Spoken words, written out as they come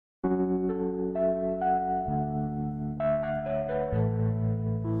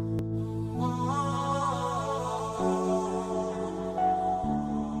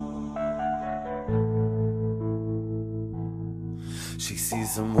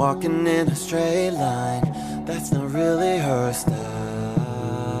wasn't walking in a straight line, that's not really her style.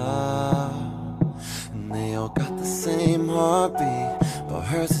 And they all got the same heartbeat, but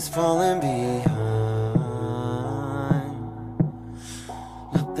hers is falling behind.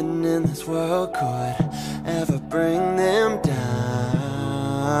 Nothing in this world could ever bring them down.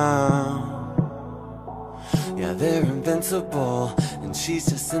 Yeah, they're invincible, and she's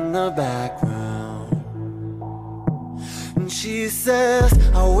just in the background. And she says,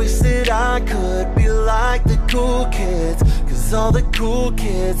 I wish that I could be like the cool kids, 'cause all the cool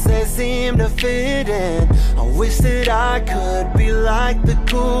kids, they seem to fit in. I wish that I could be like the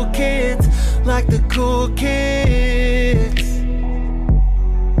cool kids, like the cool kids.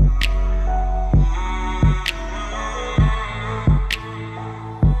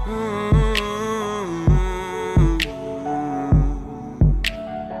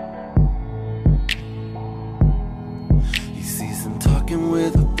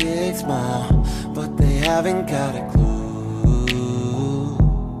 With a big smile, but they haven't got a clue.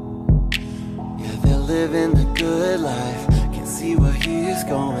 Yeah, they're living the good life, can't see what he's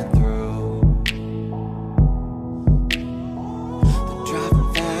going through. They're driving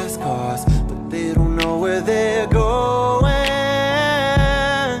fast cars, but they don't know where they're going.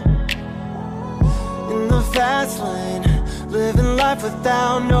 In the fast lane, living life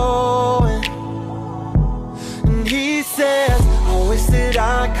without knowing. And he says, I wish that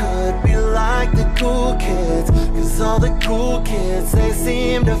I could be like the cool kids, 'cause all the cool kids, they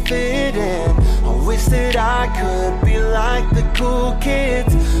seem to fit in. I wish that I could be like the cool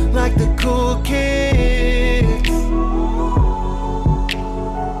kids, like the cool kids.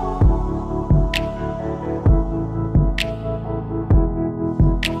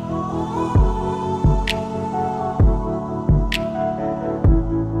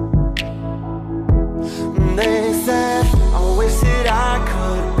 They said, I wish that I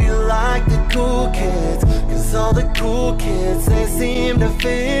could be like the cool kids, 'cause all the cool kids, they seem to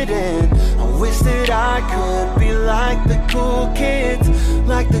fit in. I wish that I could be like the cool kids,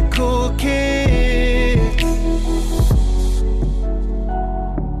 like the cool kids.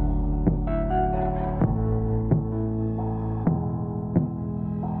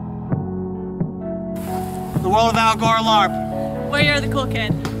 The World of Allegora LARP. Well, you're the cool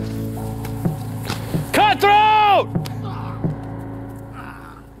kid. Cutthroat!